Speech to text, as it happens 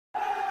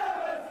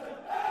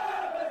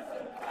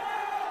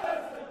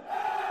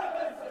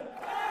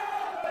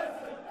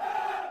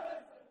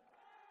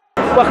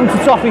Welcome to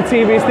Toffee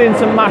TV. It's the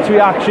instant match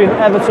reaction.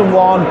 Everton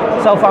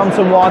 1,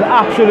 Southampton 1.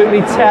 Absolutely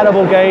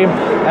terrible game.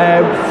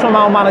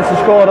 Somehow managed to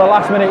score a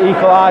last-minute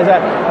equaliser.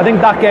 I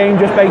think that game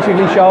just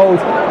basically shows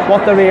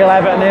what the real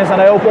Everton is,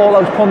 and I hope all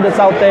those pundits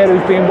out there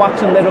who've been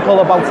waxing lyrical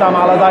about Sam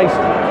Allardyce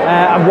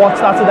and watched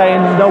that today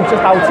and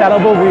noticed how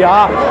terrible we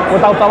are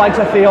without the likes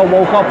of Theo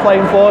Walcott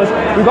playing for us.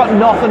 We've got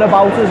nothing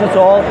about us at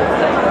all.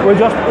 We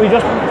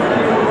just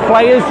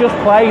players just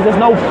play. There's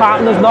no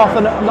pattern. There's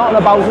nothing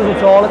about us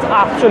at all. It's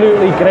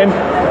absolutely grim.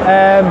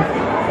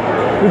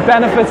 We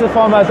benefited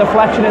from a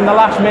deflection in the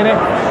last minute.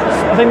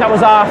 I think that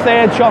was our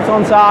third shot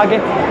on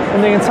target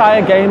in the entire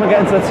game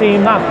against a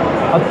team that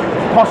are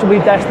possibly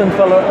destined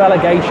for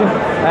relegation.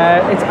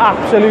 It's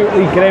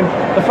absolutely grim.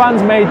 The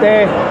fans made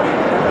their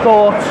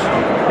thoughts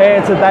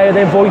heard today,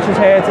 their voices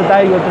heard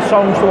today with the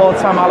songs towards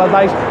Sam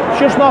Allardyce. It's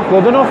just not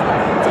good enough.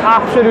 It's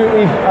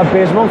absolutely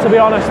abysmal, to be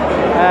honest.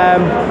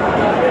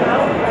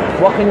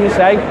 What can you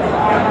say?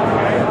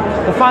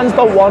 The fans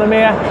don't want him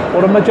here,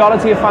 or the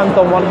majority of fans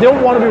don't want him. They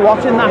don't want to be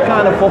watching that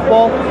kind of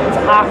football. It's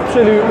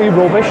absolutely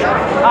rubbish.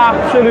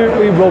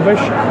 Absolutely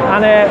rubbish.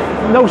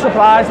 And no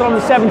surprise that on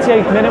the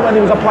 78th minute, when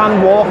there was a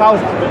planned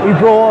walkout, he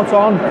brought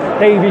on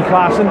Davies.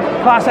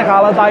 Classic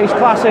Allardyce,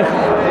 classic,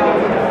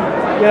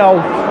 you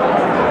know,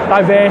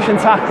 diversion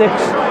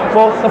tactics.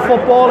 But the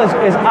football is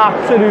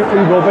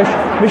absolutely rubbish.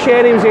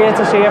 Michele was here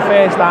to see it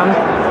firsthand.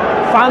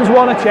 Fans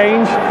want to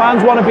change,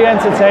 fans want to be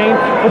entertained,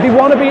 but they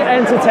want to be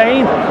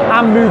entertained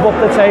and move up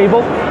the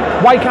table.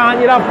 Why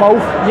can't you have both?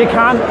 You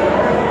can.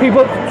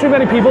 Too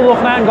many people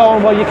looking at it and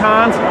going, well, you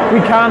can't, we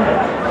can.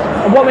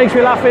 And what makes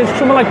me laugh is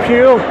someone like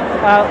Puel,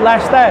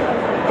 Leicester,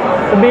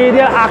 the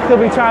media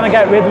actively trying to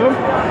get rid of them.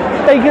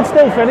 They could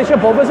still finish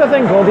above us, I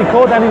think, or they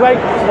could anyway,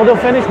 or they'll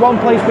finish one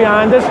place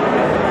behind us.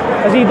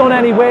 Has he done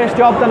any worse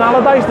job than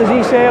Allardyce? Does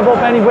he serve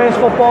up any worse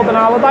football than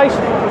Allardyce?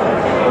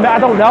 I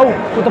don't know,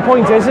 but the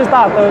point is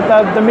that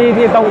the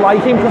media don't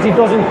like him because he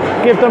doesn't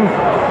give them,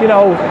 you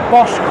know,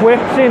 boss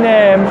quips in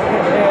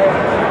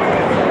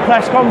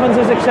press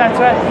conferences,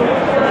 etc.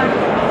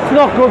 It's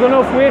not good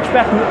enough. We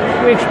expect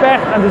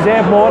and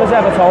deserve more as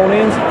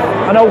Evertonians,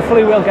 and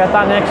hopefully we'll get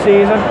that next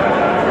season.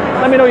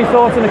 Let me know your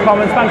thoughts in the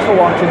comments. Thanks for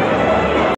watching.